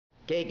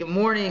Okay, good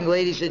morning,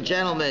 ladies and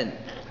gentlemen.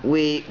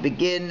 We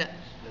begin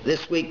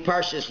this week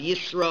Parshas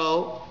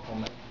Yitro,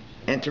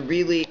 and to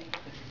really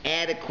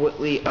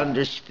adequately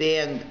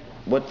understand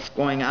what's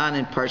going on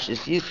in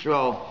Parshas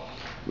Yitro,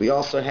 we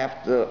also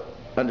have to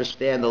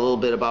understand a little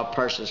bit about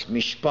Parshas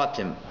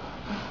Mishpatim,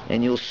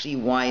 and you'll see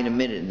why in a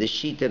minute. The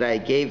sheet that I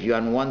gave you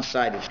on one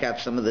side, it's got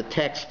some of the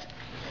text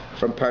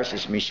from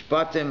Parshas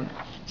Mishpatim,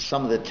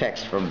 some of the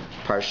text from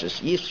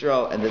Parshas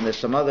Yitro, and then there's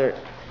some other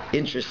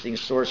interesting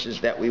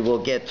sources that we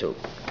will get to.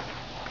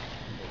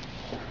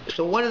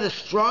 So one of the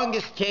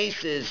strongest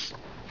cases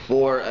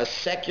for a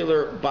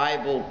secular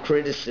Bible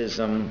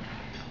criticism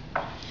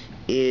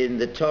in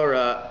the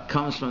Torah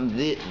comes from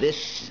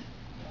this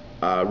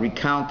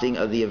recounting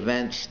of the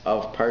events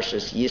of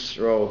Parshas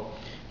Yitro,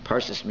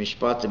 Parshas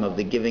Mishpatim, of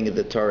the giving of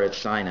the Torah at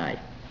Sinai.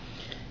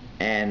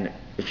 And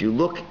if you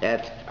look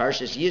at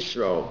Parshas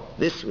Yitro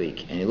this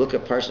week, and you look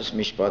at Parshas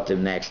Mishpatim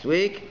next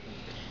week,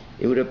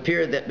 it would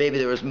appear that maybe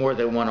there was more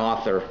than one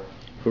author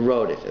who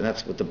wrote it, and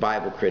that's what the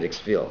Bible critics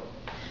feel.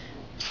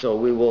 So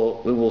we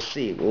will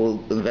see,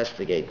 we'll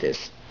investigate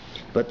this.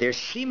 But there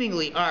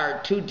seemingly are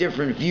two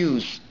different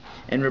views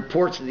and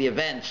reports of the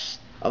events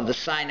of the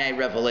Sinai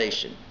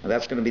revelation. And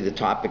that's going to be the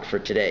topic for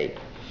today.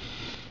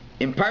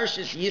 In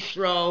Parshas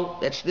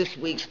Yitro, that's this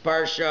week's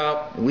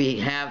Parsha, we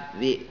have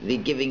the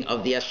giving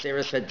of the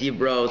Aseres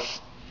HaDibros,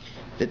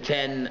 the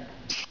 10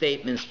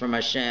 statements from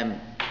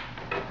Hashem.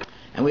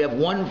 And we have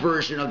one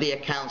version of the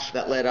accounts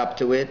that led up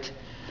to it,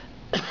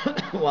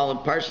 while in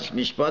Parshas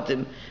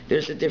Mishpatim,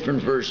 there's a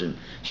different version.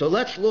 So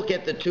let's look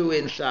at the two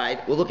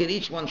inside. We'll look at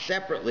each one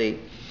separately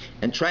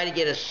and try to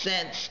get a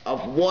sense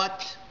of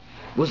what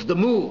was the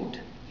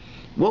mood,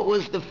 what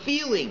was the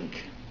feeling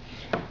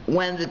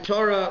when the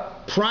Torah,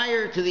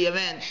 prior to the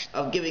events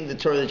of giving the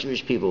Torah to the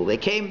Jewish people. They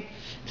came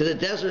to the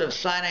desert of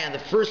Sinai on the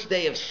first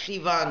day of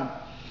Sivan.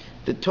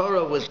 The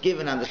Torah was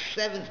given on the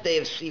 7th day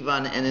of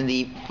Sivan, and in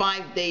the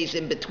 5 days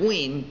in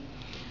between,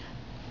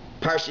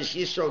 Parshas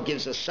Yisro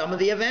gives us some of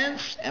the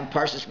events, and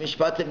Parshas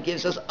Mishpatim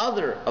gives us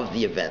other of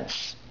the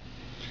events.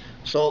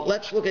 So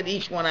let's look at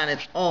each one on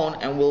its own,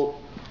 and we'll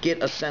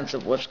get a sense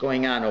of what's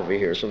going on over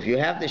here. So if you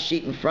have the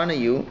sheet in front of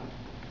you,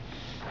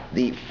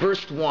 the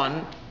first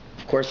one,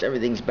 of course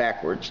everything's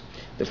backwards.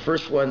 The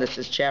first one that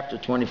says chapter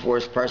 24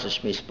 is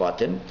Parshas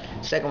Mishpatim.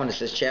 Second one that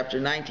says chapter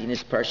 19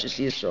 is Parshas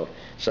Yisro.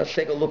 So let's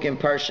take a look in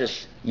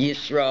Parshas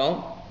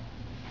Yisro,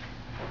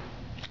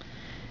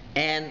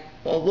 and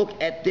we'll look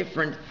at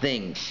different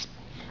things.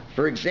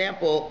 For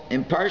example,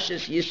 in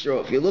Parshas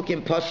Yisro, if you look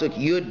in Pasuk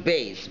Yud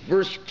Beis,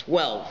 verse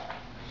 12,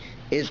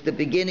 is the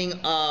beginning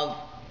of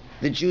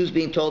the Jews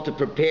being told to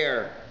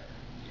prepare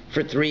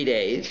for 3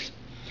 days.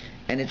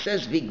 And it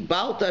says,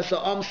 Vigbalta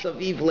sa'am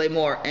saviv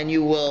lemor, and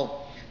you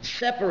will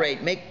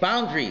separate, make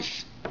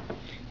boundaries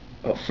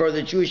for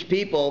the Jewish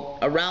people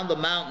around the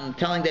mountain,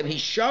 telling them,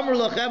 Hishamur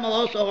lachem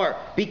al osahor,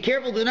 be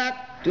careful, do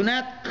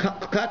not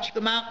touch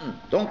the mountain,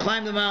 don't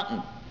climb the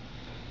mountain.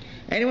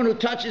 Anyone who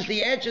touches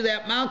the edge of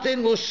that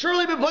mountain will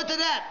surely be put to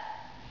death.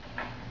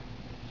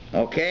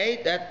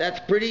 Okay,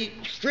 that's pretty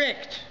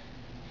strict.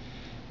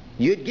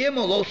 Yud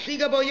Gimel, lo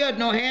siga bo yud,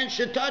 no hand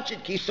should touch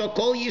it, ki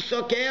sokol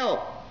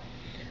yisokel.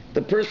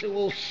 The person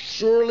will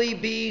surely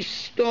be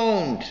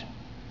stoned.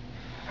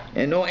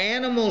 And no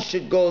animal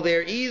should go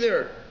there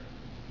either,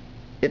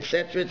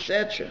 etc.,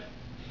 etc.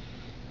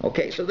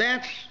 Okay, so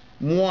that's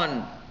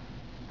one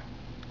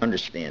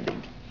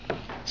understanding.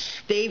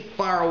 Stay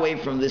far away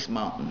from this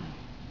mountain.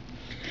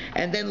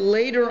 And then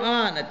later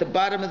on, at the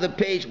bottom of the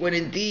page, when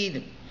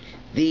indeed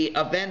the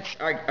events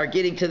are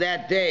getting to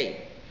that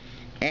day,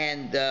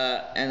 and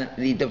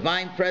the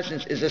divine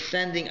presence is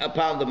ascending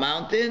upon the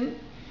mountain,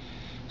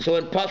 so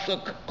in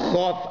Pasuk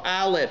Chof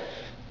Aleph,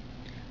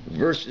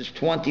 verses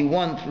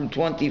 21 through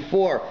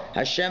 24,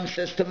 Hashem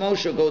says to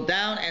Moshe, go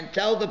down and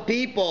tell the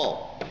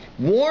people,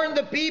 warn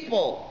the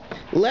people,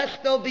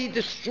 lest they'll be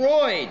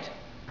destroyed.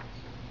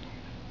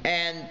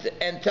 And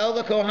tell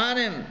the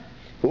Kohanim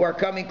who are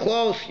coming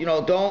close,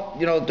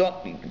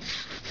 don't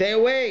stay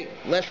away,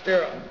 lest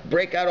they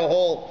break out a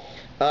whole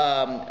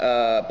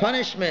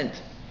punishment,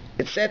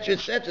 etc.,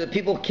 etc. The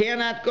people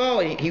cannot go.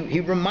 He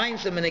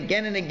reminds them, and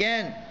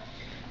again,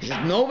 he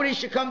says, nobody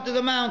should come to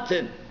the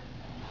mountain.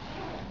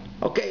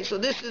 Okay, so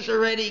this is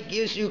already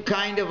gives you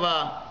kind of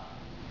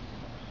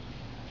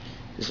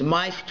this is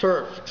my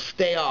turf,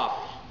 stay off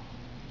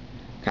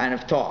kind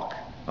of talk.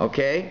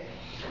 Okay?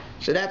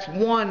 So that's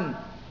one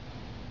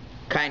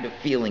kind of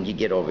feeling you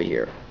get over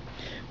here.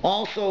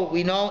 Also,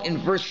 we know in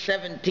verse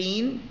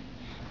 17,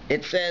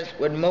 it says,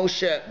 when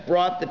Moshe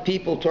brought the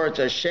people towards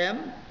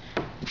Hashem,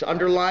 it's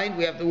underlined,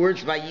 we have the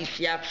words,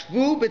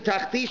 Vayisyatzvu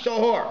b'tachti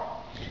sohor,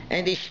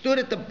 and they stood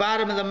at the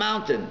bottom of the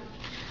mountain.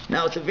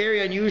 Now, it's a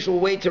very unusual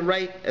way to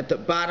write at the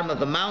bottom of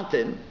the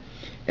mountain,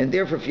 and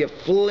therefore if you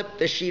flip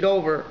the sheet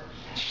over,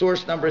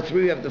 source number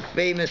 3, you have the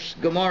famous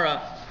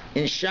Gemara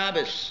in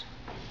Shabbos,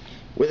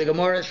 where the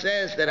Gemara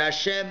says that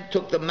Hashem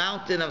took the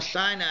mountain of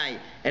Sinai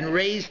and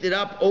raised it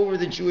up over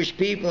the Jewish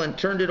people and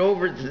turned it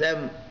over to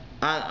them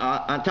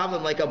on top of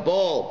them like a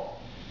bowl.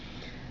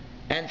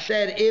 and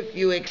said, if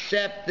you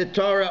accept the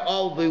Torah,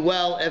 all will be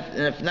well,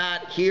 and if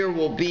not, here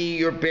will be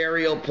your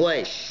burial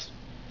place.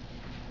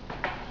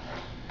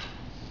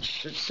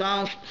 It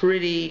sounds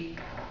pretty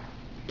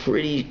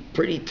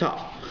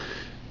tough.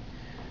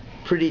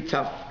 Pretty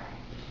tough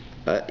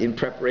in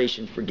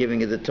preparation for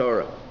giving of the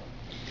Torah.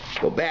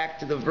 Go back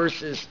to the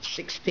verses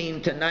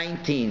 16 to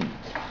 19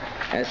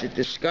 as it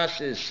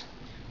discusses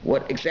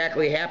what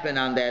exactly happened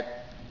on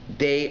that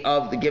day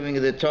of the giving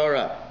of the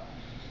Torah.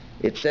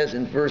 It says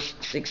in verse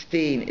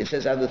 16, it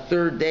says, on the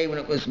third day when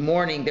it was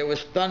morning, there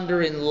was thunder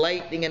and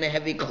lightning and a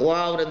heavy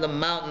cloud in the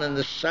mountain, and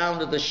the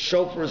sound of the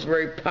shofar was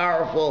very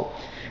powerful,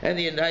 and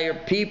the entire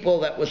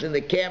people that was in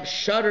the camp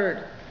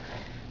shuddered.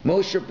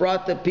 Moshe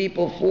brought the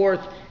people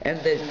forth,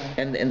 and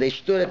they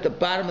stood at the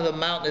bottom of the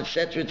mountain,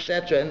 etc.,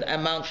 etc.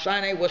 And Mount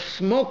Sinai was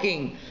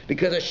smoking,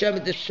 because Hashem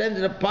had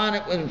descended upon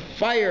it with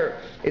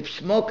fire. Its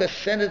smoke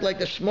ascended like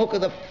the smoke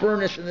of the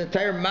furnace, and the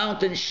entire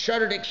mountain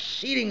shuddered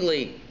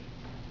exceedingly.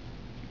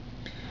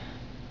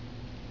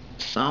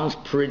 Sounds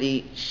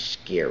pretty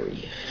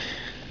scary.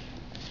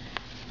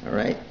 All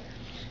right?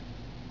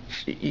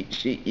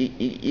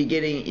 You're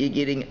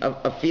getting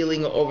a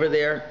feeling over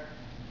there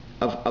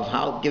of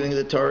how giving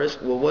the Torah is?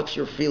 Well, what's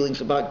your feelings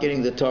about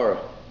getting the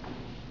Torah?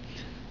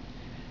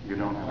 You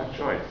don't have a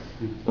choice.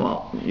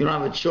 Well, you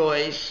don't have a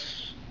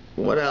choice.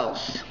 What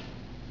else?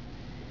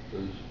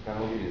 There's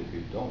penalties if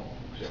you don't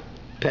accept.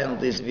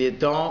 Penalties if you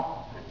don't.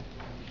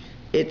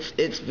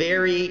 It's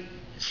very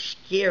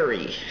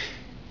scary.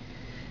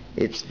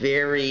 It's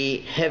very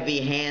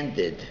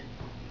heavy-handed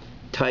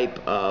type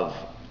of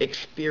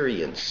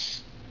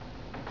experience.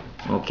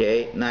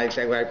 Okay? Not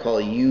exactly what I call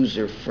a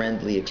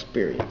user-friendly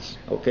experience.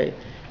 Okay?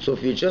 So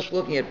if you're just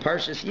looking at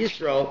Parshas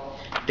Yitro,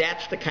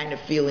 that's the kind of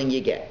feeling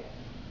you get.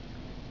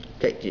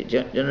 Okay?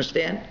 Do you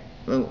understand?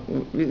 Well,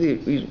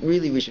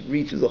 really, we should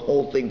read through the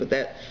whole thing, but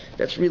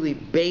that's really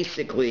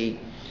basically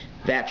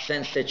that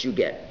sense that you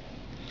get.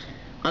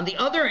 On the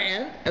other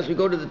hand, as we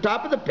go to the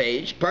top of the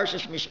page,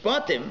 Parshas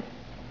Mishpatim,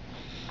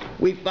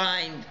 we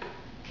find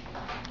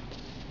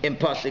in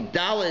Pasuk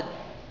Daled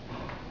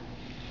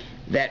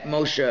that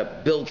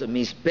Moshe builds a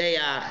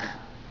Mizbeach,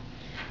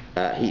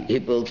 he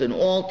builds an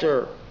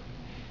altar.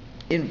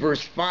 In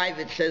verse 5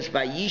 it says,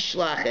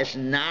 Vayishlach es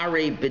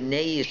nare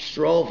b'nei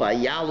Yisro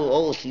vayalu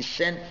olos, he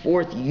sent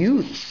forth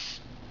youths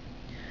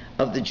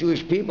of the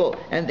Jewish people,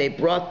 and they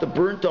brought the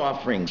burnt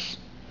offerings.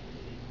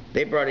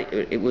 They brought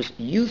it was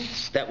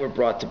youths that were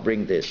brought to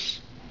bring this.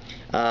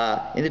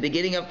 In the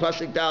beginning of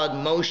Pasuk Daled,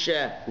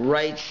 Moshe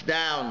writes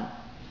down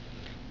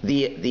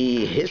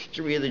the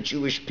history of the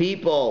Jewish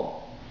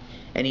people,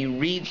 and he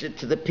reads it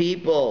to the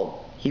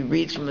people. He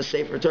reads from the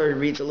Sefer Torah, he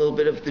reads a little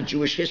bit of the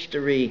Jewish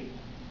history.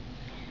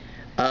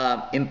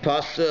 In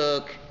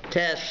Pasuk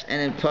Tes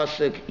and in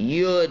Pasuk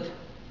Yud,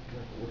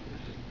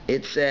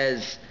 it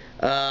says,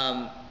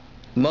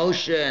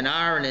 Moshe and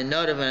Aaron and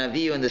Nadav and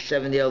Avihu and the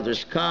 70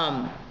 elders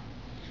come,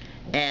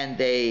 and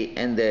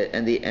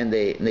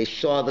they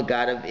saw the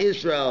God of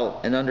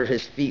Israel, and under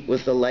his feet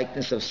was the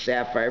likeness of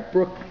sapphire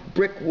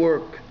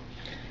brickwork,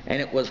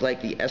 and it was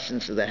like the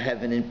essence of the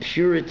heaven in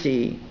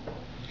purity.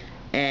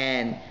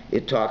 And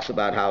it talks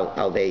about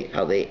how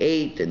they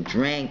ate and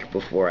drank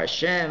before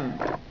Hashem.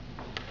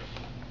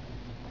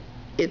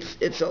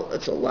 It's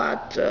a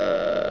lot.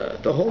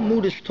 The whole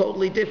mood is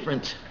totally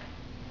different.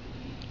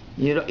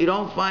 You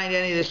don't find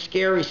any of the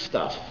scary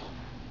stuff.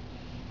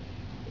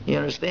 You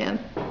understand?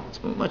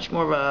 It's much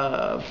more of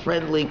a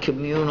friendly,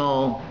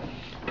 communal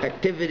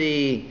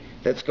activity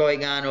that's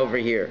going on over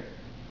here.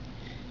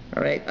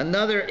 All right.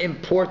 Another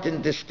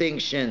important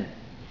distinction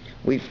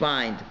we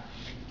find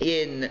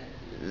in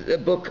the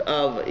book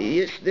of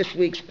this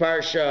week's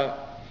Parsha.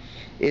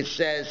 It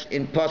says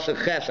in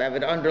Pasuk Ches, I have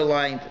it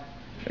underlined,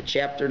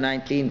 chapter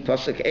 19,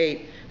 Pasuk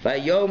 8,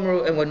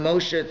 Vayomru, and when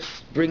Moshe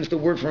brings the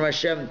word from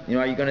Hashem,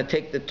 are you going to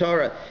take the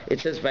Torah?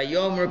 It says,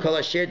 Vayomru kol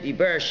asher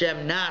diber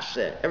Hashem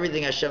naseh.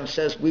 Everything Hashem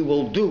says we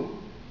will do.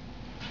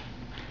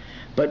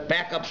 But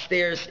back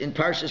upstairs in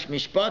Parshas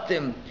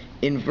Mishpatim,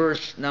 in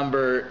verse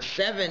number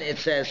 7, it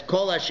says,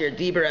 Kol asher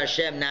diber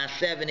Hashem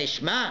naseh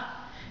v'nishma.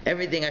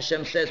 Everything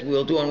Hashem says we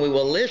will do and we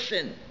will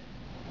listen.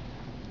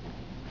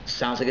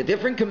 Sounds like a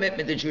different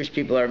commitment the Jewish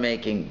people are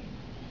making.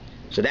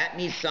 So that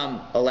needs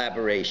some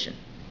elaboration.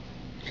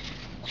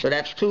 So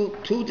that's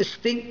two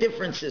distinct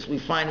differences we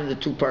find in the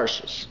two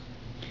parshas.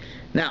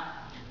 Now,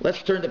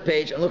 let's turn the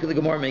page and look at the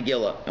Gemara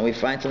Megillah, and we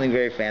find something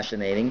very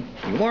fascinating.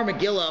 The Gemara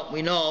Megillah,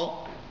 we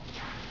know,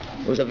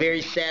 was a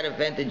very sad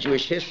event in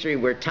Jewish history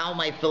where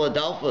Talmai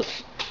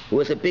Philadelphus, who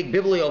was a big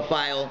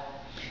bibliophile,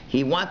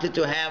 he wanted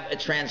to have a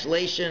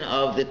translation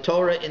of the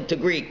Torah into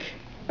Greek.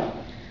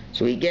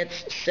 So he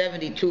gets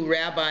 72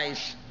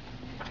 rabbis,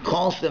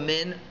 calls them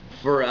in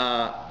for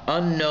an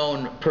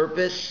unknown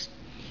purpose.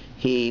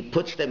 He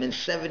puts them in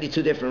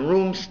 72 different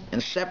rooms,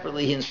 and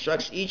separately he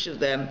instructs each of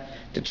them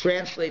to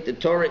translate the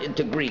Torah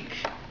into Greek.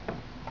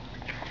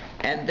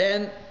 And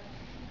then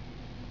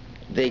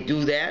they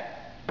do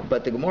that,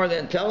 but the Gemara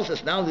then tells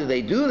us not only do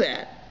they do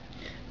that,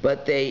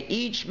 but they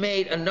each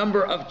made a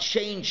number of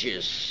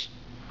changes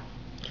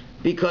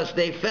because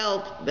they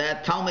felt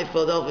that Talmud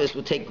Philadelphus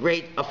would take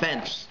great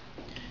offense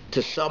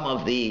to some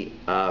of the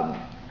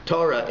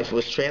Torah if it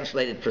was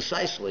translated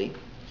precisely.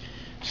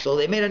 So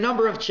they made a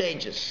number of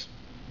changes.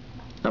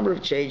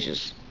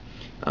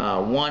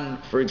 One,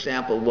 for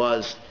example,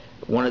 was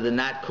one of the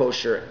not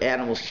kosher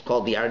animals is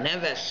called the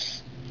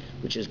arneves,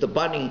 which is the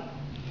bunny.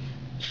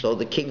 So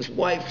the king's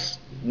wife's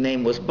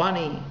name was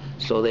Bunny,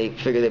 so they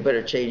figured they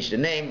better change the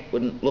name,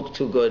 wouldn't look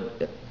too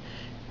good.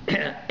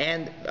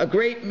 And a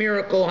great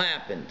miracle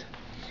happened.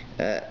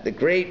 The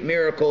great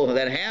miracle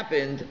that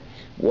happened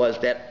was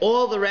that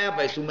all the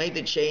rabbis who made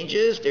the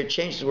changes, their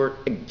changes were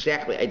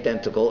exactly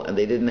identical, and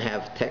they didn't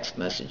have text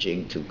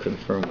messaging to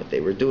confirm what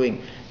they were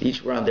doing.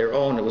 Each were on their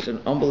own. It was an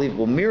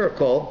unbelievable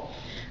miracle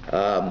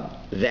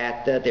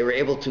that they were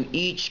able to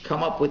each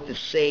come up with the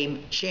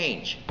same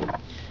change.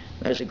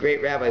 There's a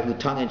great rabbi who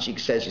tongue-in-cheek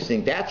says, you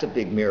think that's a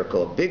big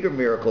miracle. A bigger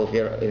miracle if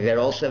you had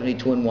all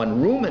 72 in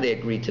one room and they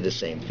agreed to the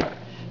same thing.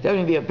 That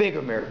would be a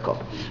bigger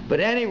miracle. But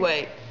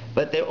anyway,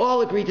 but they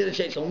all agreed to the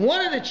change. So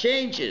one of the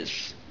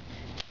changes,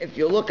 if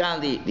you look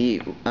on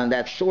on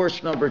that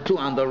source number 2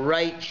 on the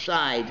right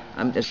side,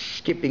 I'm just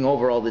skipping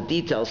over all the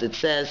details, it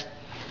says,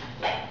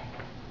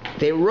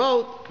 they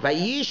wrote,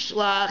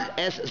 Vayishlach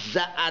es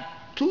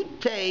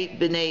Za'atute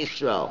b'nei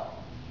Yisrael.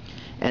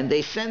 And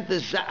they sent the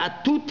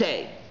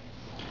Za'atute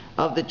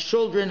of the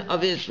children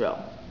of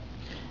Israel.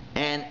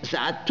 And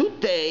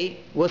Za'atute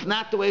was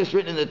not the way it was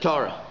written in the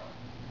Torah.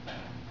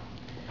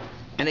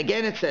 And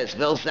again it says,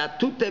 Vel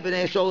Za'atute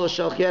b'nei Yisrael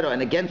shel Yitro.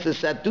 And against the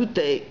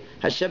Za'atute,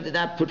 Hashem did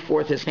not put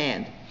forth his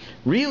hand.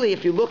 Really,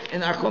 if you look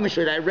in our Chumash,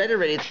 I read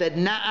already, it said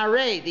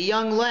Na'arei, the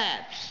young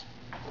lads.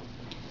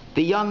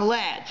 The young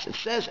lads. It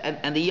says,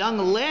 and the young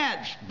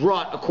lads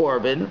brought a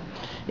korban.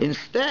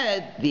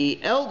 Instead, the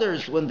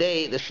elders, when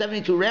the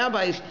 72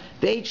 rabbis,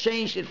 they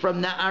changed it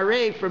from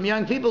Na'arei, from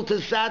young people, to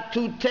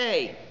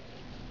Zatute,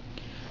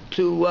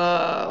 to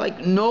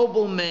like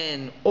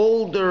noblemen,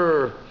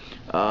 older,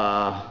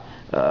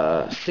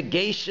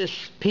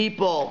 sagacious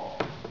people.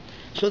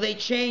 So they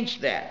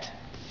changed that.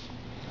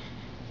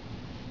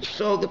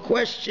 So the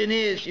question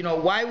is,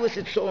 why was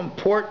it so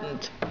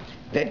important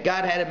that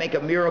God had to make a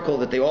miracle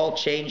that they all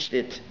changed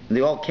it, and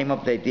they all came up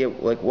with the idea,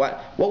 like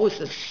what was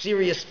the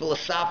serious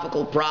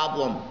philosophical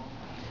problem?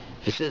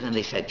 And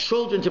they said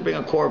children to bring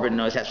a korban,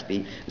 no, it has to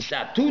be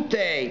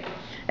Zatute,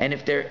 and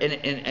if they're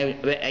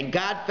and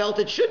God felt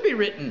it should be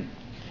written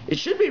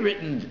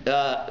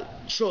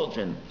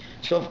children.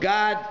 So if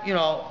God,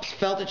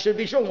 felt it should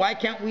be children, why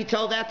can't we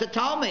tell that to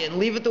Talmud and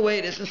leave it the way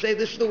it is and say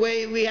this is the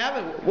way we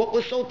have it? What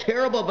was so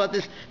terrible about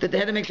this that they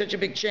had to make such a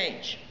big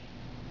change?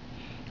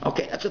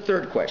 Okay, that's a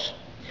third question.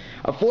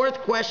 A fourth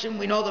question,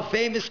 we know the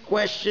famous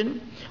question,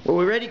 where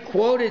we already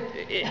quoted,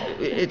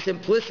 it's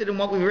implicit in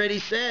what we've already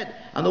said.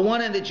 On the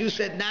one hand, the Jews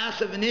said,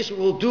 Nasa v'nish,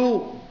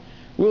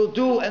 we'll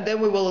do, and then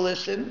we will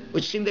listen,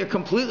 which seemed they're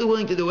completely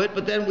willing to do it,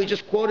 but then we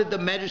just quoted the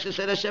Medrash that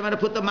said Hashem had to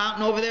put the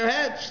mountain over their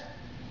heads.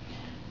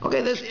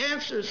 Okay,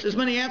 there's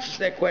many answers to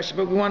that question,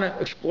 but we want to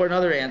explore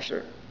another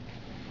answer.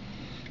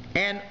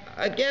 And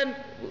again,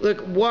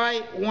 look,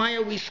 why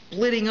are we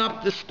splitting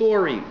up the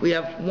story? We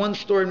have one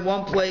story in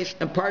one place,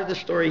 and part of the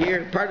story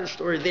here, part of the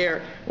story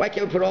there. Why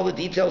can't we put all the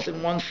details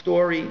in one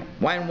story?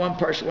 Why in one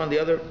parsha, one the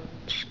other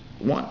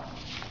one?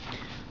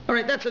 All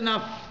right, that's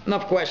enough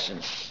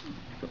questions.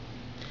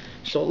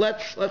 So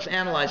let's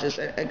analyze this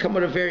and come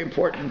with a very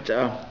important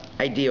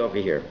idea over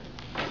here.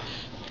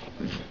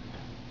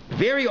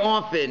 Very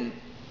often,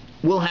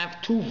 we'll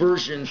have two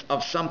versions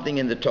of something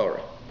in the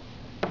Torah.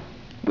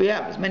 We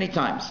have as many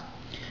times.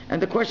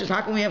 And the question is,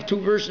 how can we have two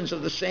versions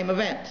of the same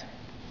event?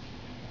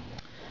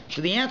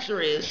 So the answer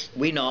is,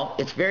 we know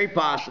it's very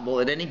possible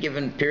at any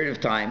given period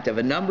of time to have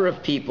a number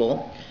of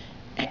people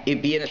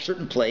be in a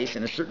certain place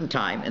in a certain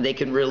time, and they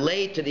can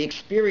relate to the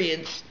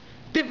experience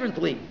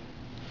differently.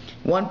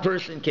 One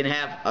person can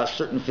have a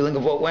certain feeling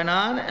of what went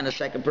on, and a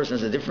second person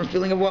has a different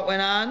feeling of what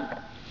went on.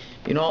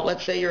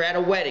 Let's say you're at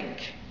a wedding.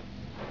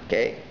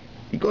 Okay?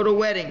 You go to a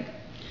wedding.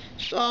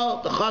 So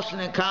the chassan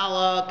and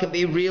kala can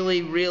be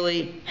really,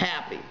 really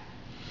happy.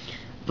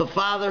 The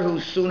father, who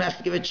soon has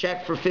to give a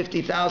check for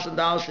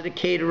 $50,000 to the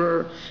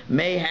caterer,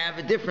 may have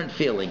a different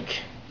feeling,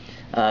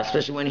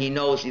 especially when he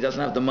knows he doesn't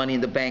have the money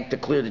in the bank to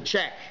clear the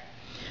check.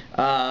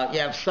 You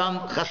have some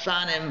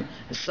chassanim,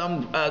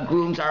 some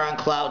grooms are on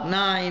cloud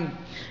 9,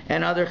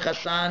 and other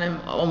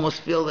chassanim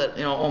almost feel that,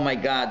 oh my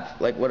God,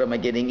 like what am I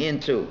getting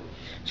into?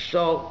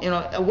 So,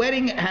 a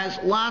wedding has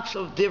lots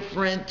of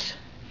different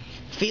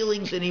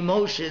feelings and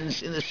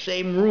emotions in the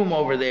same room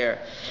over there.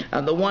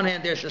 On the one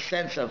hand, there's a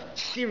sense of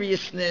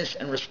seriousness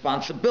and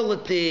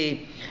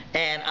responsibility,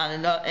 and on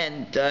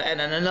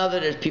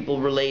another, there's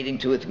people relating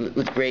to it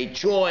with great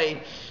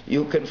joy.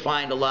 You can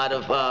find a lot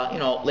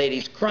of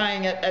ladies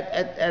crying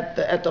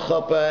at the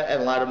chuppah,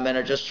 and a lot of men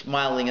are just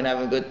smiling and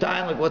having a good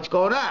time. Like, what's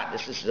going on?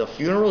 This is a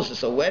funeral? Is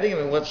this a wedding? I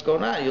mean, what's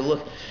going on? You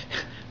look.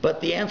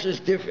 But the answer is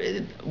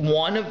different.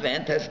 One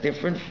event has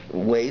different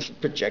ways of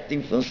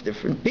projecting feelings to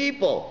different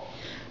people.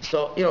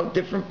 So,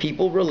 different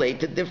people relate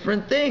to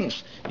different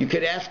things. You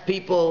could ask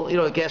people, you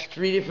could ask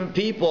 3 different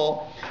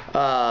people,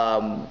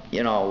 how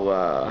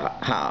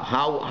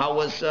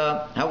was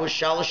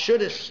Shalosh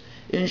Shudas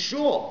in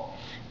Shul?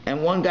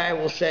 And one guy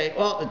will say,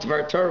 well, the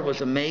Dvar Torah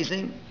was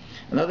amazing.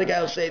 Another guy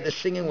will say the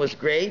singing was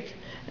great.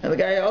 And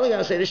the other guy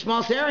will say the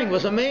Shmos herring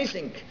was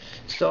amazing.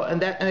 So,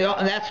 and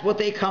that's what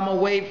they come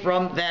away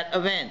from that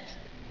event.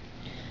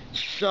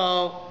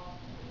 So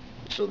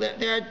that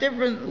there are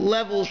different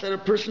levels that a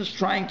person's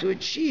trying to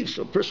achieve.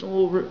 So a person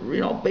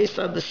will, based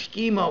on the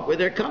schema where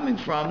they're coming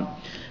from,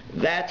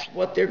 that's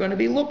what they're going to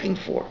be looking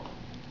for.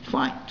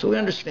 Fine. So we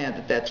understand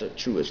that that's a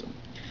truism.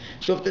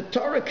 So if the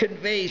Torah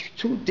conveys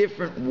 2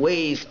 different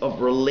ways of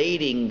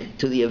relating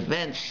to the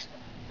events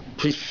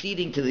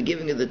preceding to the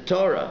giving of the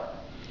Torah,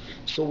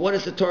 so what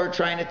is the Torah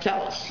trying to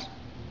tell us?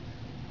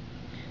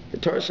 The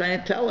Torah is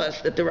trying to tell us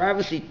that there are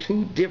obviously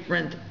 2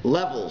 different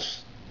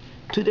levels,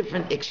 2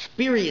 different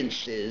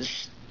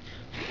experiences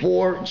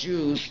for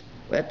Jews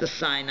at the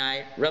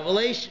Sinai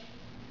revelation.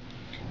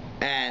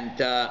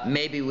 And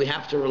maybe we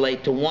have to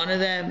relate to one of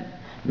them,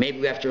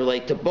 maybe we have to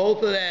relate to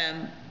both of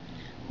them,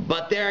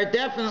 but there are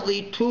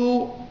definitely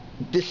 2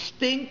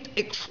 distinct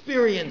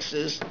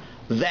experiences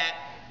that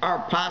are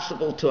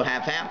possible to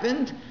have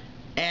happened.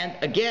 And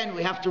again,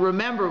 we have to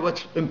remember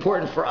what's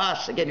important for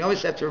us. Again, you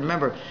always have to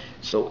remember,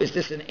 so is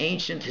this an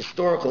ancient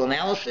historical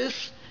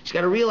analysis? You've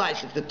got to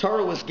realize if the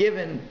Torah was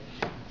given,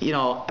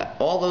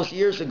 all those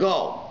years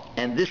ago,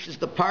 and this is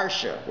the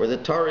PARSHA where the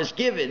Torah is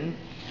given,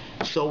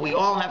 so we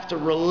all have to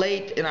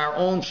relate in our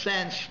own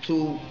sense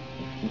to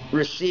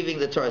receiving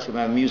the Torah. So we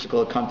have a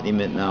musical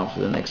accompaniment now for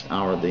the next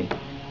hour. The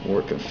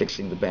work of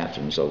fixing the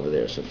bathrooms over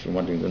there, so if you're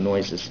wondering the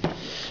noises.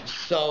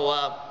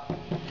 So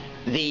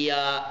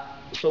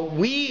so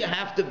we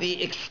have to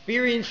be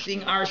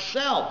experiencing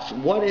ourselves.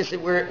 What is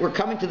it? We're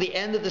coming to the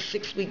end of the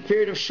 6-week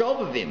period of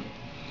Shovavim.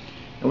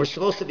 And we're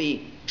supposed to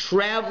be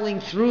traveling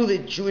through the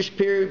Jewish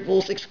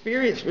people's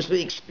experience. We're supposed to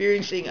be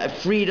experiencing a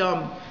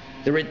freedom,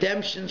 the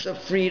redemptions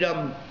of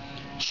freedom,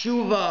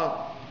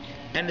 tshuva,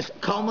 and it's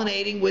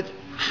culminating with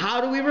how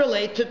do we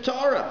relate to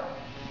Torah?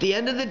 At the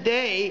end of the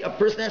day, a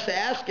person has to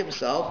ask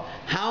himself,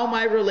 how am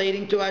I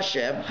relating to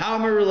Hashem? How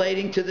am I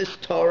relating to this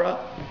Torah?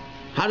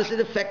 How does it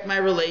affect my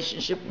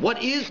relationship?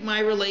 What is my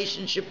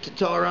relationship to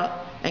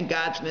Torah and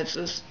God's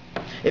mitzvahs?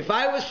 If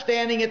I was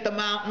standing at the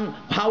mountain,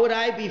 how would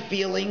I be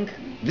feeling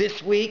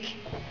this week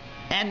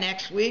and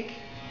next week?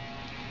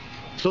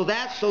 So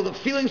the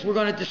feelings we're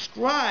going to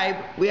describe,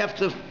 we have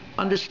to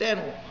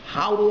understand,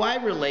 how do I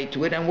relate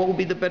to it, and what would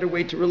be the better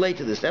way to relate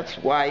to this? That's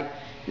why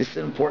this is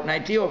an important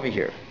idea over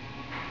here.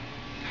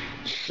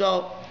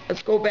 So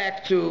let's go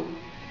back to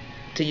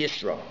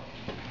Yitro.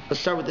 Let's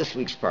start with this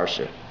week's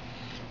Parsha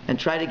and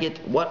try to get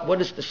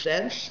what is the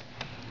sense,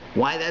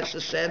 why that's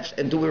the sense,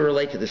 and do we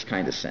relate to this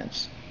kind of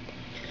sense?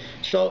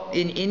 So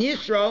in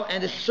Yitro,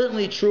 and it's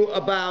certainly true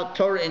about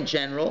Torah in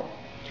general,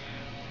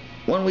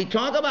 when we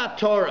talk about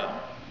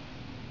Torah,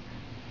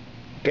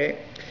 okay,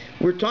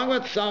 we're talking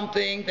about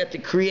something that the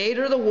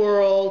Creator of the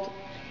world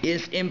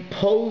is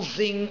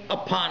imposing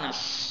upon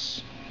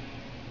us.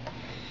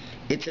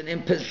 It's an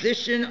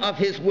imposition of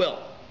His will.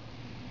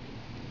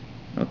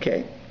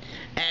 Okay?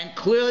 And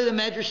clearly the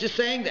Medrash is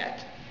saying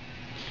that.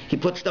 He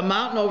puts the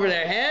mountain over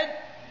their head.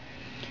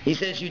 He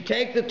says, you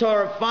take the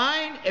Torah,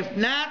 fine. If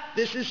not,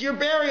 this is your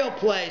burial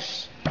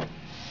place.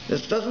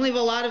 This doesn't leave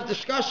a lot of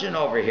discussion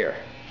over here.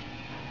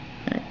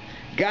 Okay?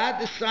 God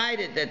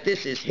decided that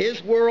this is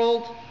His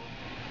world.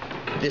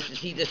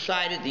 He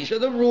decided these are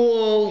the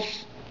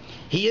rules.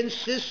 He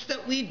insists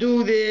that we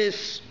do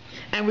this.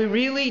 And we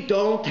really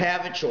don't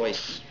have a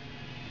choice.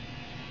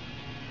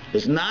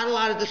 There's not a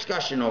lot of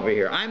discussion over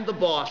here. I'm the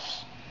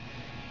boss.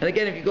 And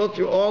again, if you go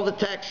through all the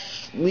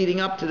texts leading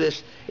up to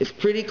this, it's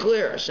pretty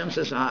clear. Hashem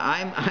says,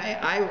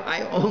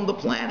 I own the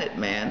planet,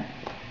 man.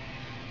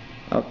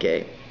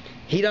 Okay.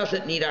 He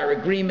doesn't need our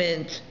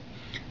agreement.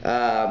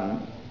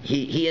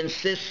 He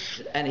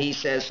insists, and he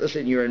says,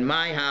 listen, you're in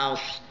my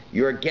house.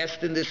 You're a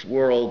guest in this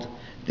world.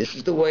 This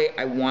is the way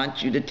I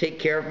want you to take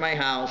care of my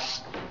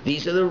house.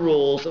 These are the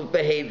rules of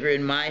behavior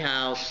in my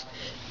house.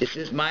 This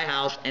is my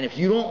house, and if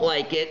you don't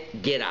like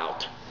it, get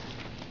out.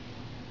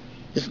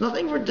 There's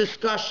nothing for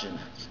discussion.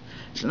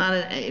 It's not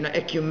an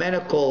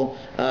ecumenical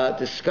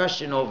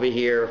discussion over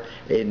here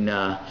in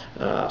a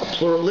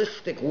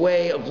pluralistic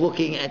way of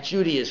looking at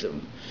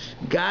Judaism.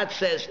 God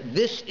says,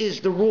 this is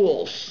the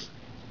rules.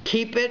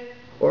 Keep it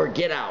or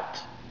get out.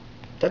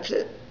 That's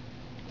it.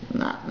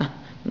 Not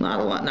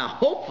a lot. Now,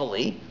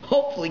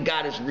 hopefully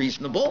God is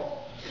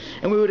reasonable,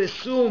 and we would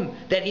assume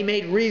that He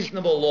made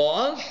reasonable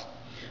laws,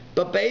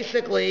 but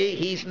basically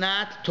He's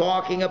not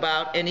talking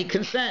about any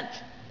consent.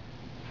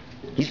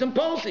 He's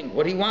imposing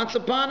what He wants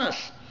upon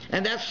us.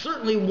 And that's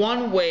certainly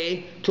one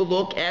way to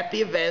look at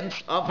the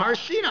events of Har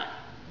Sinai.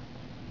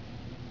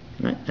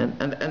 Right?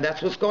 And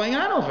that's what's going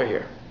on over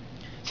here.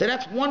 So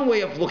that's one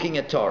way of looking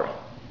at Torah.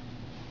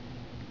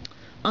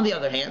 On the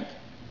other hand,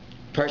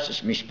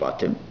 Parshas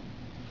Mishpatim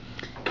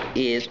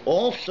is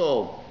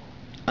also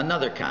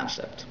another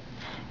concept.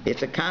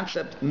 It's a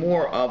concept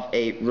more of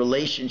a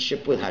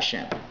relationship with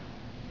Hashem.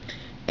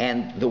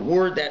 And the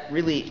word that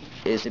really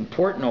is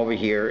important over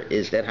here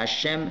is that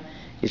Hashem,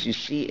 as you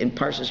see in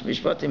PARSHA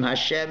Mishpatim,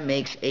 Hashem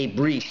makes a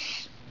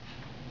bris.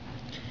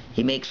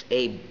 He makes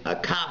a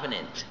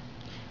covenant,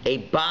 a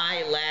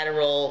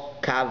bilateral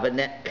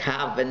covenantal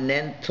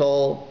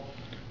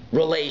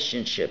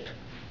relationship.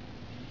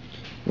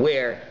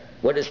 Where,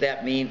 what does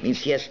that mean? It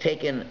means He has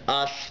taken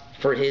us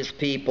for His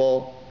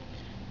people,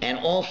 and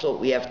also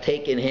we have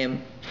taken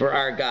Him for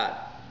our God.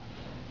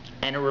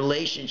 And a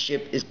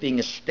relationship is being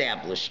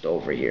established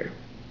over here.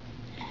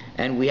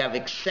 And we have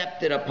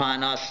accepted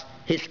upon us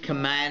His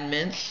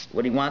commandments,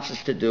 what He wants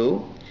us to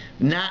do,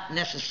 not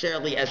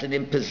necessarily as an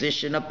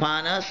imposition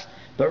upon us,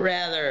 but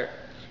rather,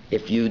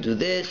 if you do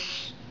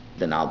this,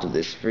 then I'll do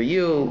this for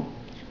you.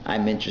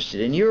 I'm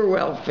interested in your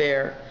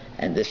welfare,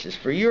 and this is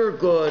for your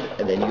good,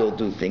 and then you'll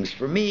do things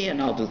for me,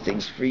 and I'll do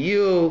things for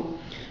you.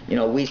 You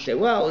know, we say,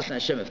 well, listen,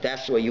 Hashem, if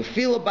that's the way you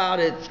feel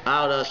about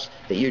us,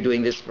 that you're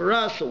doing this for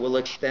us, so we'll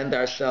extend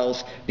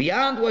ourselves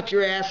beyond what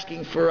you're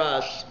asking for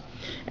us.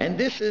 And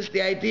this is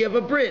the idea of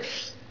a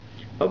bris.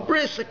 A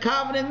bris, a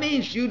covenant,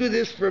 means you do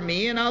this for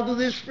me, and I'll do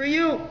this for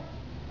you.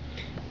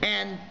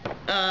 And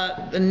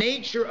the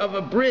nature of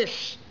a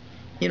bris,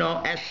 you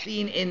know, as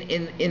seen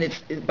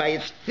by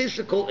its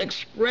physical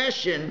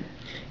expression,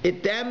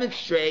 it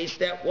demonstrates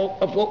that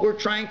of what we're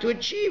trying to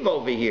achieve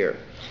over here.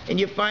 And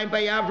you find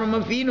by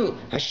Avram Avinu,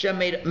 Hashem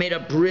made a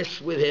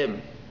bris with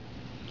him.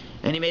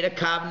 And He made a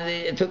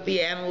covenant, and took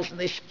the animals, and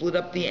they split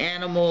up the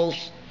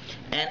animals.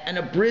 And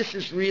a bris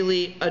is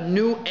really a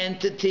new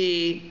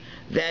entity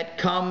that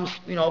comes,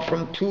 you know,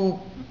 from two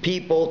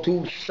people,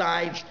 two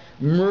sides,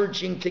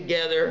 merging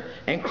together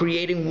and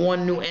creating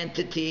one new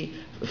entity.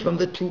 From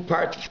the two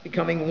parts, it's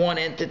becoming one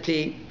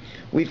entity.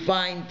 We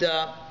find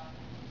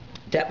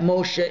that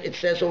Moshe, it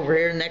says over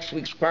here in next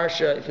week's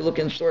Parsha, if you look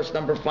in source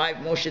number 5,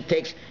 Moshe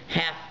takes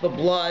half the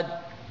blood,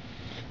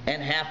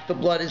 and half the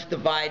blood is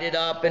divided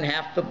up, and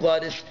half the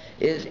blood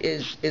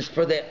is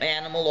for the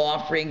animal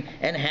offering,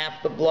 and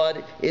half the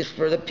blood is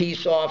for the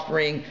peace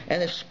offering,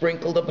 and it's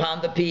sprinkled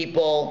upon the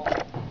people.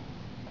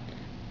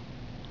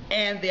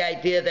 And the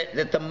idea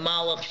that the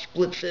Malach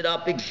splits it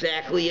up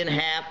exactly in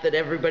half, that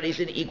everybody's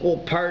an equal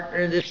partner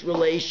in this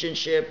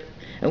relationship,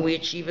 and we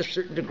achieve a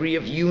certain degree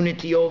of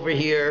unity over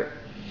here.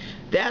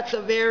 That's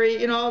a very,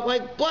 you know,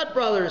 like blood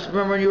brothers.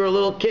 Remember when you were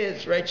little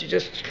kids, right? You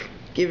just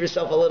give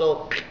yourself a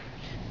little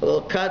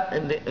cut,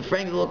 and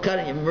Frank a little cut,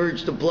 and you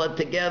merge the blood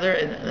together,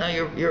 and now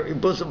you're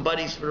bosom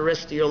buddies for the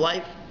rest of your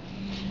life.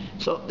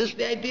 So this is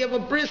the idea of a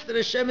bris that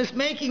Hashem is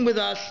making with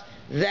us,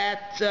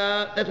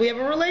 that we have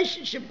a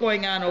relationship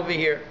going on over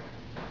here.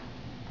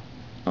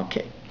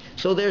 Okay,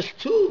 so there's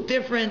two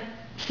different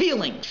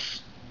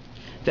feelings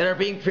that are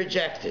being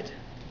projected.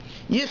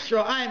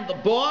 Yitro, I am the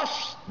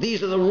boss,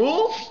 these are the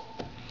rules.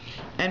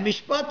 And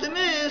Mishpatim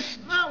is,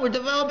 no, we're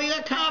developing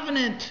a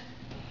covenant.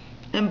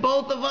 And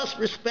both of us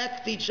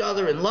respect each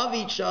other and love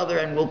each other,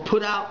 and will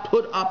put up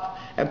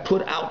and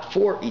put out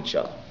for each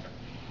other.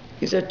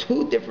 These are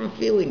two different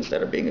feelings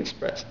that are being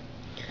expressed.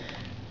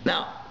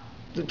 Now,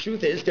 the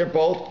truth is, they're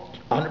both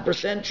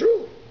 100%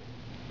 true.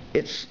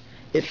 It's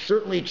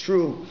certainly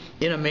true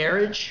in a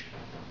marriage,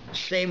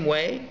 same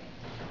way.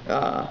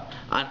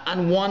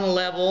 On one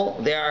level,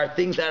 there are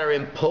things that are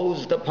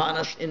imposed upon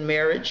us in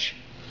marriage.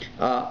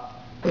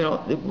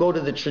 Go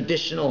to the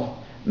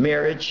traditional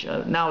marriage.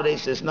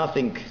 Nowadays, there's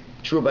nothing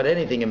true about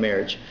anything in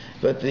marriage.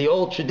 But the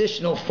old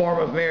traditional form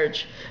of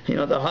marriage, you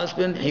know, the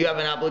husband, you have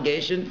an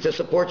obligation to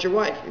support your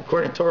wife.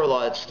 According to Torah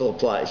law, it still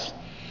applies.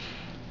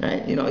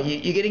 Right? You know,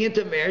 you're getting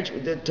into marriage,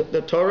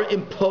 the Torah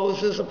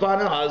imposes upon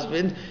a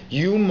husband,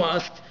 you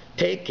must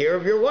take care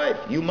of your wife.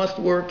 You must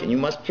work, and you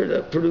must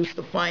produce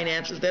the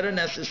finances that are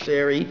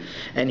necessary,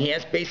 and he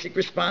has basic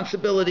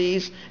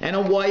responsibilities, and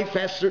a wife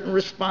has certain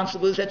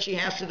responsibilities that she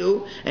has to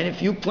do. And if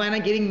you plan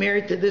on getting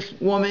married to this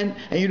woman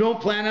and you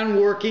don't plan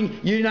on working,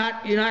 you're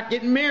not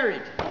getting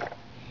married.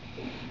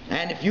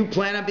 And if you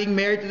plan on being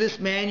married to this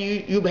man,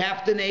 you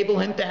have to enable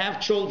him to have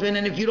children,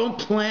 and if you don't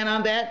plan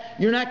on that,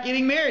 you're not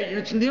getting married.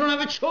 You don't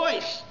have a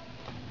choice.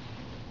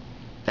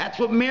 That's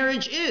what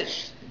marriage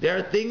is. There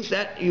are things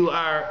that you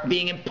are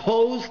being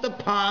imposed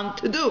upon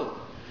to do.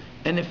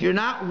 And if you're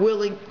not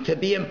willing to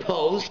be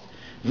imposed,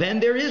 then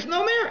there is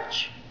no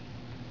marriage.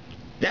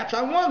 That's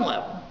on one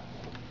level.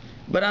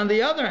 But on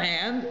the other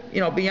hand,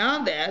 you know,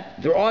 beyond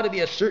that, there ought to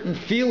be a certain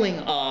feeling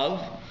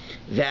of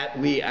that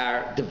we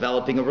are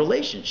developing a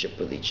relationship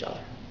with each other.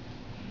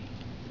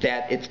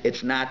 That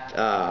it's not,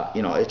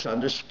 it's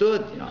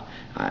understood,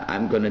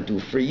 I'm going to do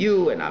for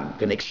you, and I'm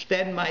going to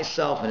extend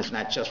myself, and it's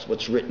not just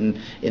what's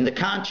written in the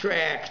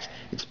contract,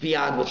 it's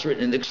beyond what's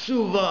written in the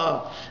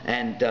Ksuva,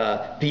 and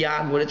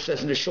beyond what it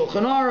says in the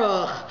Shulchan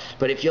Aruch.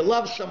 But if you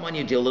love someone,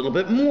 you do a little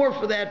bit more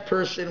for that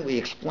person. We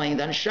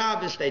explained on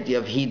Shabbos the idea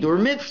of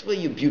Hidur Mitzvah,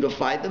 you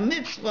beautify the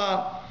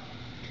mitzvah,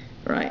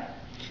 right?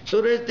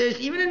 So there's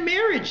even in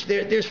marriage,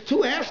 there's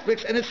two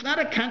aspects, and it's not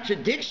a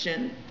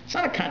contradiction. It's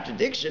not a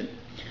contradiction.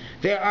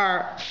 There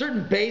are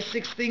certain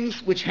basic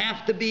things which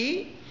have to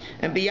be,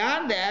 and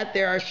beyond that,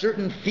 there are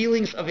certain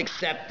feelings of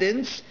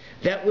acceptance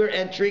that we're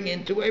entering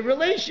into a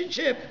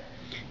relationship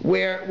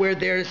where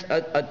there's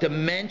a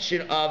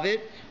dimension of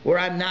it where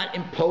I'm not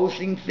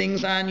imposing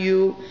things on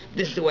you.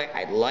 This is the way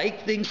I'd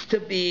like things to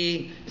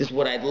be. This is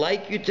what I'd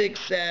like you to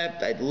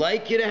accept. I'd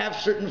like you to have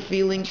certain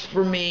feelings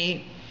for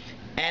me,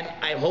 and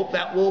I hope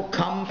that will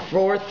come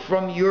forth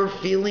from your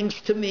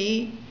feelings to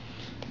me,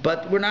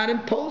 but we're not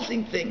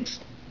imposing things.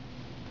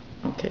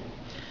 Okay,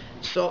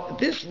 so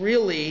this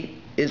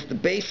really is the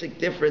basic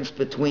difference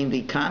between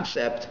the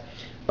concept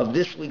of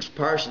this week's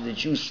parsha, the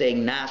Jews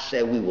saying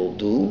Naseh, we will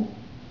do,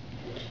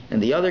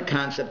 and the other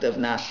concept of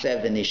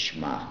Naseh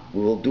v'nishma,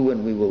 we will do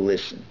and we will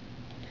listen.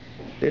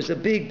 There's a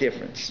big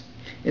difference.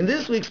 In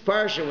this week's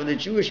parsha, when the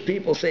Jewish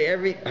people say,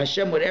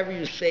 Hashem, whatever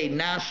you say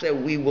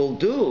Naseh, we will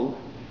do,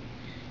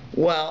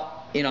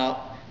 well,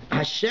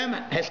 Hashem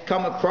has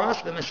come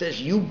across them and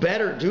says, you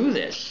better do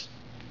this.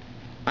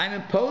 I'm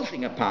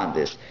imposing upon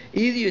this.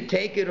 Either you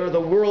take it or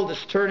the world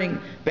is turning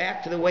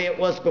back to the way it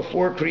was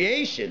before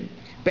creation,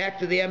 back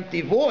to the empty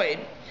void.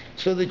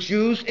 So the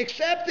Jews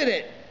accepted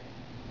it.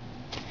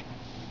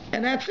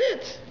 And that's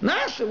it.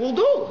 Naseh, we'll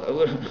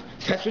do.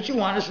 That's what you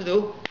want us to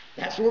do.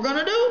 That's what we're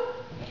going to do.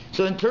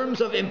 So in terms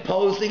of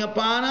imposing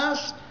upon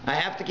us, I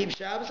have to keep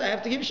Shabbos, I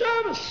have to keep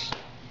Shabbos.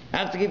 I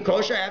have to keep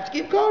kosher, I have to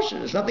keep kosher.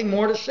 There's nothing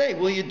more to say.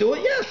 Will you do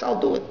it? Yes, I'll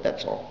do it.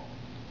 That's all.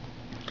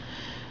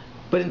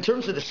 But in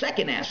terms of the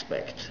second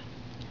aspect,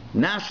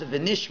 Naseh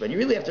v'nishma, you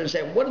really have to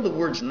understand, what do the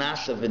words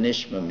Naseh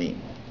v'nishma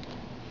mean?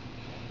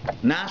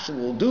 Naseh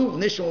will do,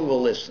 v'nishma we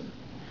will listen.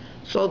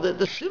 So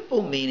the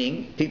simple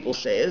meaning, people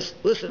say, is,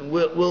 listen,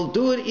 we'll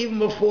do it even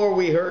before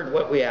we heard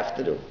what we have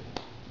to do.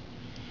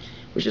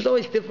 Which is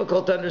always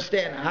difficult to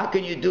understand. How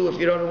can you do if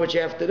you don't know what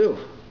you have to do?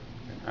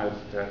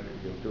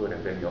 You'll do it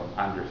and then you'll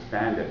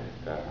understand it.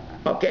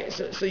 Okay,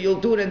 so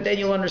you'll do it and then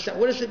you'll understand.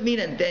 What does it mean,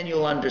 and then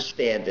you'll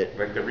understand it?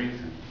 Like the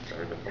reasons.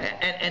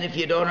 And if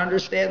you don't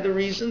understand the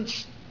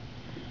reasons,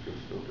 You'll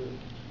still do it.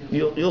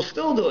 you'll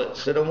still do it.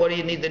 So then what do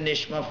you need the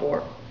nishma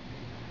for?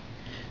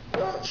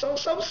 So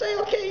some say,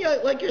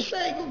 okay, like you're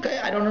saying, okay,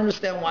 I don't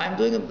understand why I'm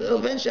doing it.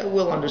 Eventually I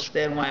will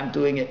understand why I'm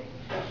doing it.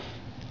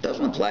 It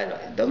doesn't apply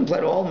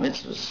to all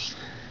mitzvahs.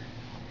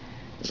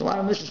 There's a lot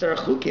of mitzvahs that are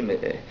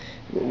chukim.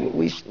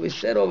 We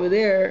said over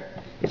there,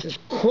 it says,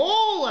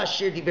 Kol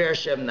asher diber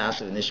Hashem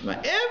naseh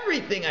v'nishma.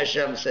 Everything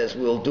Hashem says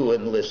we'll do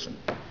and listen.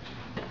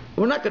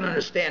 We're not going to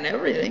understand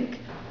everything.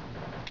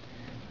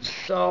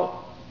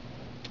 So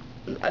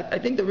I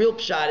think the real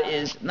pshat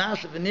is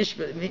Naseh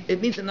v'nishma.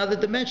 It means another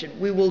dimension.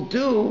 We will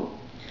do,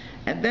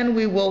 and then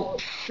we will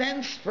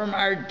sense from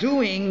our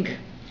doing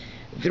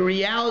the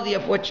reality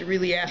of what you're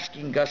really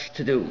asking us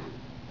to do.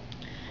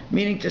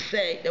 Meaning to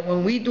say that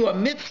when we do a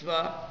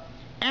mitzvah,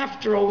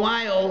 after a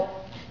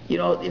while,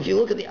 if you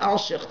look at the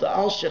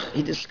Al-Shech,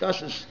 he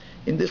discusses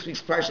in this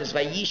week's parsha,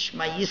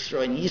 Vayishma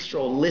Yisro, and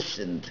Yisro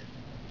listened.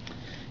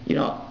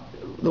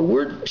 The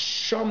word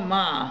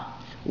Shema,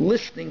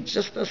 listening,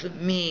 just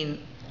doesn't mean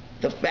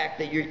the fact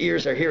that your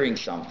ears are hearing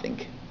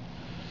something.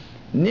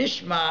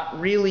 Nishma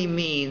really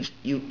means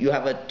you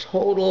have a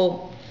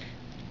total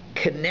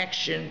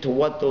connection to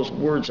what those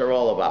words are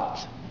all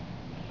about.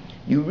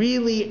 You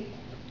really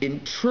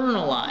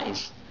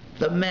internalize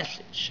the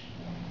message.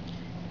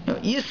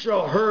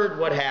 Yisro heard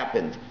what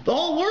happened. The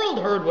whole world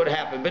heard what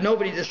happened, but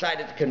nobody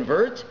decided to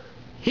convert.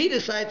 He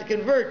decided to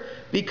convert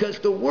because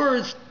the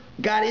words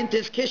got into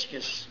his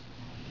kishkis.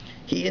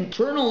 He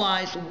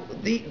internalized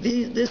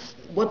this.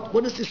 What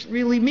does this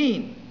really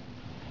mean?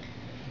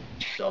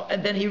 So,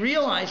 and then he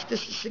realized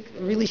this is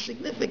really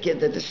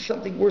significant, that this is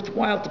something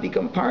worthwhile to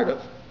become part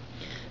of.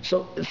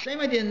 So the same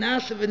idea in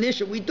Naseh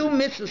v'nishma, we do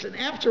mitzvahs, and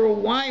after a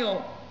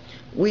while,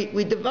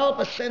 we develop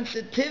a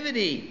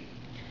sensitivity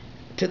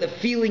to the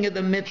feeling of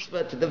the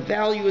mitzvah, to the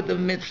value of the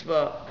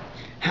mitzvah,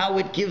 how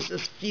it gives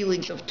us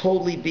feelings of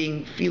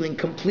feeling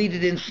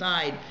completed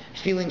inside,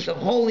 feelings of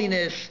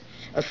holiness,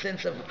 a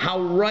sense of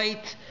how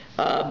right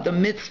the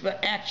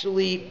mitzvah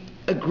actually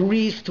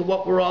agrees to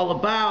what we're all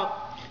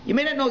about. You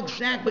may not know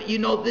exact, but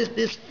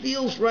this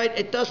feels right.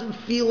 It doesn't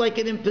feel like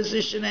an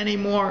imposition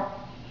anymore.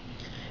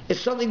 It's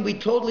something we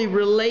totally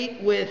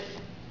relate with.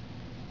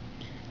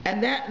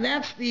 And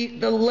that's the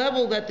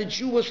level that the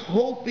Jew was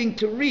hoping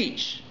to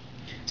reach.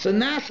 So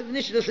Naseh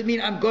v'nishma doesn't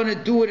mean I'm going to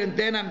do it and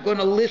then I'm going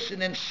to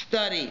listen and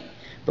study.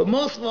 But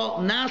most of all,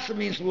 Naseh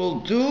means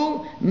we'll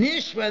do,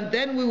 Nishma, and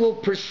then we will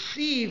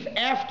perceive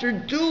after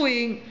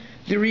doing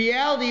the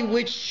reality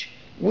which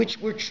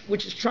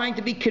is trying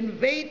to be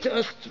conveyed to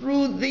us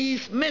through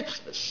these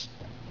mitzvahs.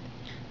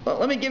 Well,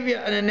 let me give you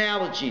an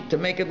analogy to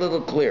make it a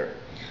little clear.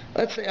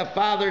 Let's say a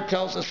father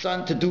tells a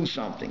son to do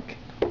something.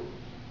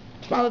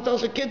 A father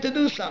tells a kid to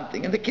do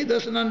something, and the kid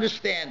doesn't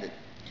understand it.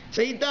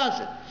 So he does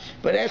it.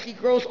 But as he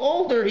grows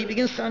older, he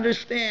begins to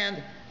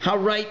understand how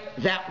right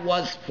that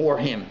was for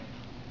him.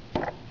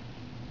 I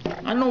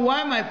don't know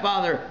why my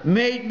father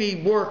made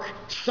me work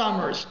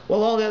summers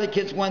while all the other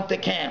kids went to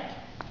camp.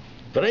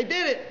 But I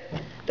did it.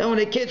 Then when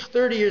a kid's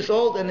 30 years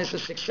old and is a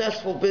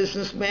successful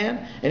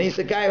businessman, and he's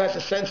a guy who has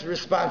a sense of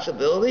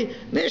responsibility,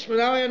 Nishma,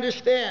 now I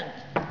understand.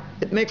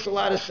 It makes a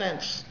lot of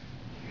sense.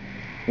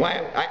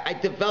 Why I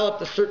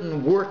developed a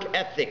certain work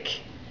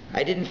ethic.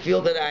 I didn't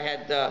feel that I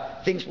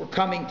had, things were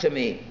coming to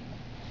me.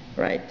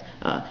 Right?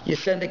 You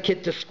send a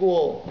kid to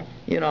school,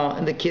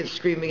 and the kid's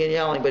screaming and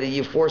yelling, but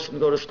you force him to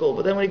go to school.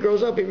 But then when he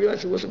grows up, he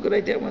realizes it was a good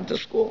idea, went to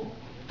school.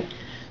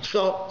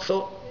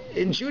 So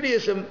in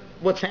Judaism,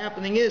 what's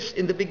happening is,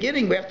 in the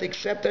beginning, we have to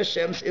accept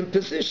Hashem's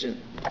imposition.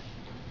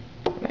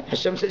 Right?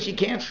 Hashem says you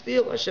can't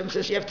steal. Hashem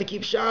says you have to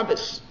keep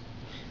Shabbos.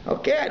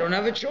 Okay, I don't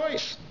have a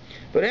choice.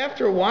 But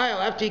after a while,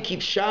 after you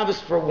keep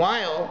Shabbos for a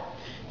while,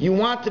 you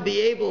want to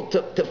be able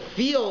to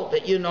feel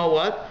that, you know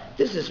what,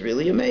 this is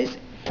really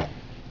amazing.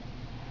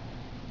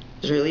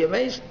 It's really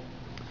amazing.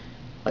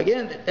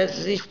 Again,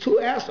 there's these two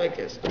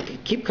aspects.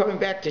 Keep coming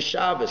back to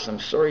Shabbos. I'm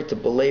sorry to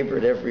belabor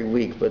it every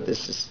week, but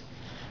this is,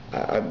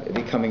 I'm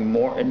becoming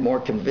more and more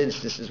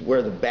convinced this is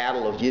where the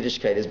battle of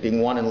Yiddishkeit is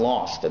being won and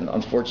lost. And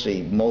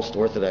unfortunately, most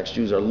Orthodox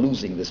Jews are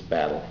losing this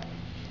battle.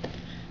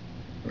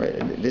 Right?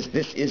 And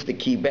this is the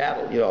key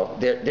battle.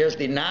 There's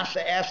the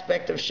Nasa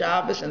aspect of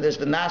Shabbos, and there's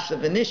the Nasa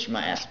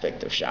V'nishma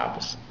aspect of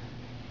Shabbos.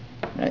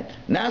 Right?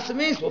 Nasa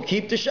means we'll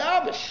keep the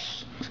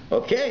Shabbos.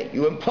 Okay,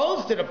 you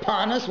imposed it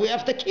upon us, we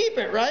have to keep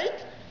it,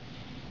 right?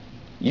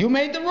 You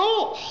made the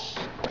rules.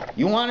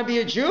 You want to be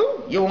a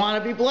Jew? You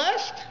want to be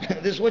blessed?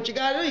 This is what you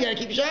got to do. You got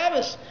to keep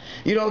Shabbos.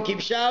 You don't keep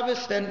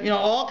Shabbos, then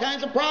all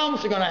kinds of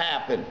problems are going to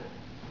happen.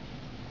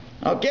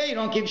 Okay, you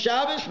don't keep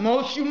Shabbos,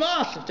 most you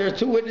must. If there are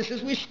 2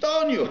 witnesses, we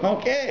stone you.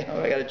 Okay,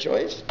 I got a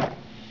choice.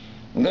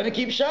 I'm going to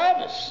keep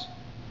Shabbos.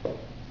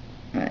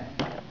 Right.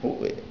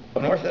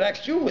 An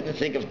Orthodox Jew wouldn't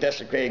think of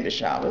desecrating the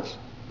Shabbos.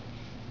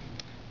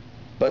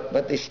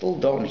 But they still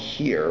don't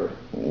hear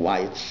why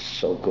it's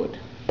so good.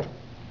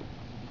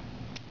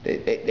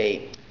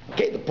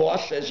 Okay, the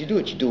boss says you do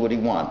it. You do what he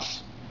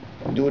wants.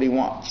 You do what he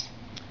wants.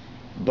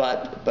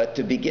 But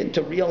to begin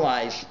to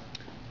realize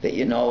that,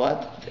 you know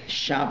what,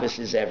 Shabbos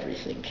is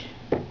everything.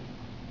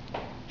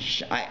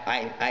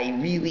 I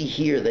really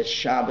hear that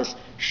Shabbos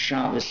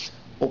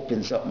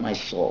opens up my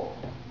soul.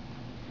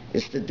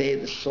 It's the day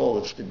of the soul.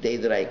 It's the day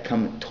that I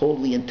come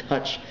totally in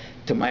touch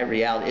to my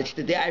reality. It's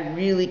the day I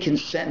really can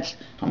sense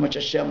how much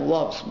Hashem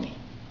loves me.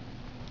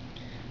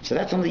 So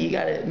that's something you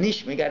got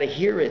to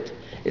hear it.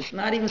 It's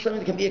not even something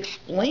that can be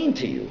explained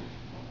to you.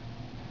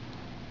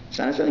 It's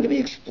not something that can be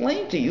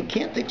explained to you. You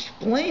can't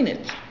explain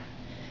it.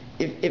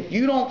 If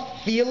you don't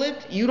feel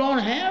it, you don't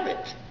have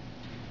it.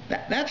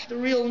 That's the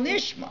real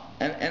nishma.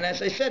 And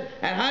as I said,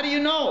 and how do you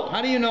know?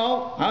 How do you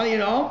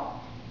know?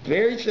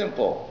 Very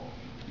simple.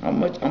 How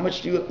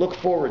much do you look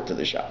forward to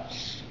the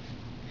Shabbos?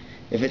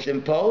 If it's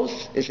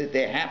imposed, is it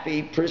their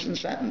happy prison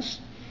sentence?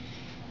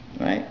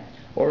 Right?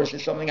 Or is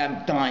it something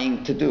I'm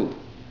dying to do?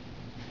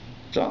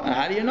 So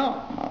how do you know?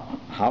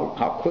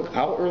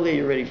 How early are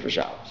you ready for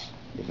Shabbos?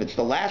 If it's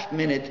the last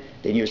minute,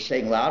 then you're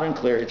saying loud and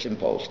clear it's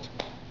imposed.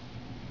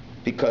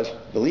 Because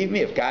believe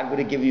me, if God would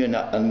have given you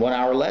 1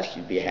 hour less,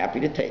 you'd be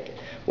happy to take it.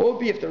 What would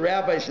be if the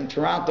rabbis in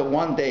Toronto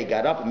one day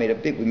got up and we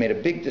made a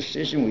big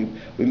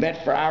decision, we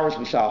met for hours,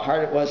 we saw how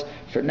hard it was.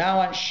 From now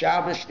on,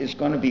 Shabbos is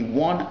going to be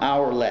 1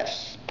 hour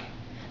less.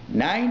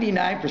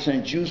 99%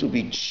 of Jews will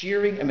be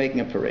cheering and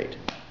making a parade.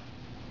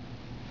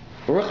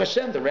 Baruch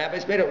Hashem, the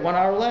rabbis made it 1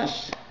 hour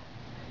less.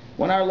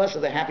 1 hour less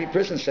of the happy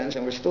prison sentence,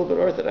 and we're still good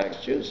Orthodox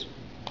Jews.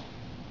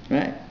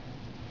 Right?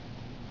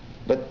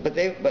 But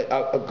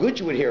a good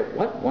Jew would hear,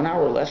 what? 1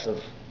 hour less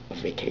of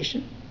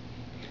vacation?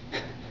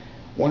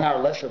 1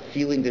 hour less of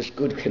feeling this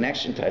good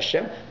connection to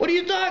Hashem? What are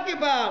you talking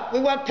about?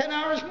 We want 10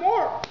 hours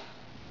more.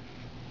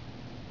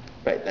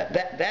 Right?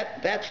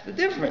 That's the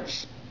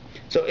difference.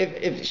 So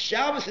if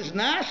Shabbos is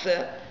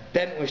Nasa,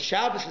 then if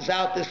Shabbos is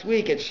out this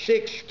week at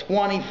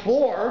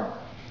 6:24,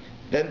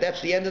 then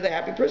that's the end of the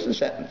happy prison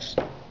sentence.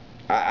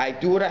 I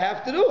do what I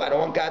have to do. I don't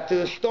want God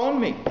to stone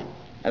me.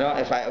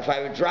 If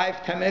I would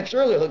drive 10 minutes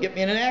earlier, he'll get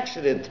me in an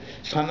accident.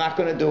 So I'm not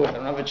going to do it. I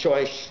don't have a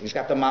choice. He's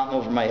got the mountain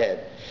over my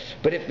head.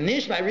 But if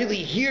Nishma, I really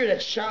hear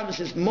that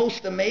Shabbos is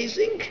most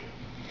amazing,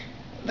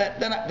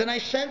 then I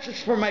sense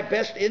it's for my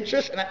best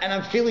interest, and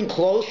I'm feeling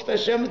close to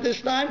Hashem at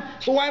this time.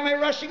 So why am I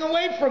rushing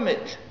away from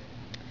it?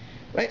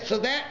 Right? So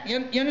that,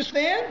 you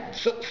understand?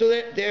 So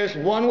that there's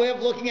one way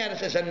of looking at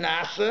it as a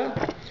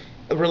nasa,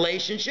 a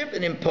relationship,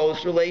 an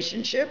imposed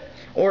relationship,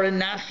 or a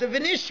nasa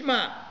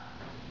v'nishma.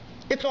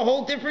 It's a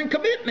whole different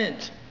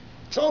commitment.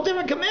 It's a whole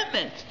different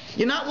commitment.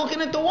 You're not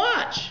looking at the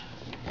watch.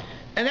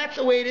 And that's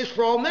the way it is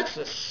for all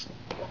mitzvahs.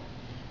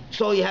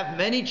 So you have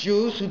many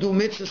Jews who do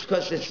mitzvahs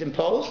because it's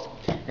imposed.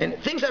 And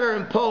things that are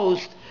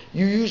imposed,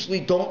 you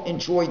usually don't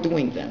enjoy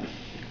doing them.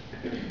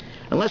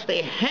 Unless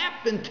they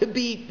happen to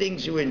be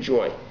things you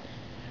enjoy.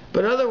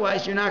 But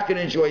otherwise, you're not going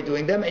to enjoy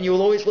doing them, and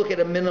you'll always look at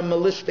a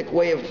minimalistic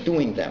way of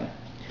doing them.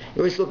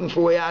 You're always looking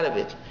for a way out of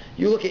it.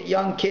 You look at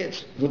young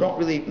kids who don't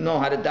really know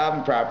how to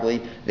daven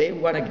properly, they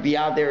want to be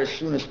out there as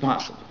soon as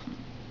possible.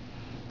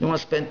 don't want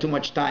to spend too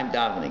much time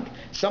davening.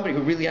 Somebody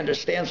who really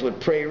understands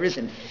what prayer is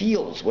and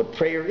feels what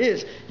prayer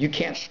is, you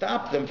can't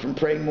stop them from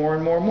praying more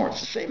and more and more. It's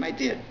the same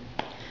idea.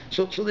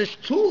 So there's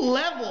two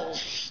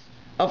levels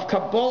of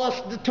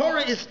Kabbalah. The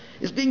Torah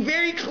is being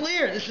very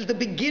clear. This is the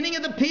beginning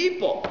of the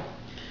people.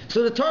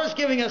 So the Torah is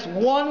giving us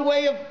one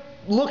way of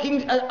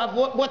looking at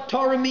what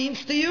Torah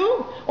means to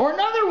you, or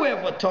another way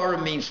of what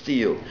Torah means to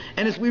you.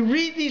 And as we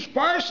read these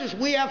parshas,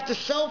 we have to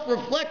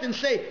self-reflect and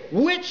say,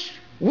 which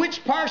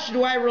parsha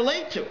do I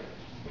relate to?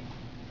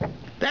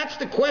 That's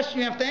the question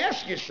you have to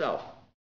ask yourself.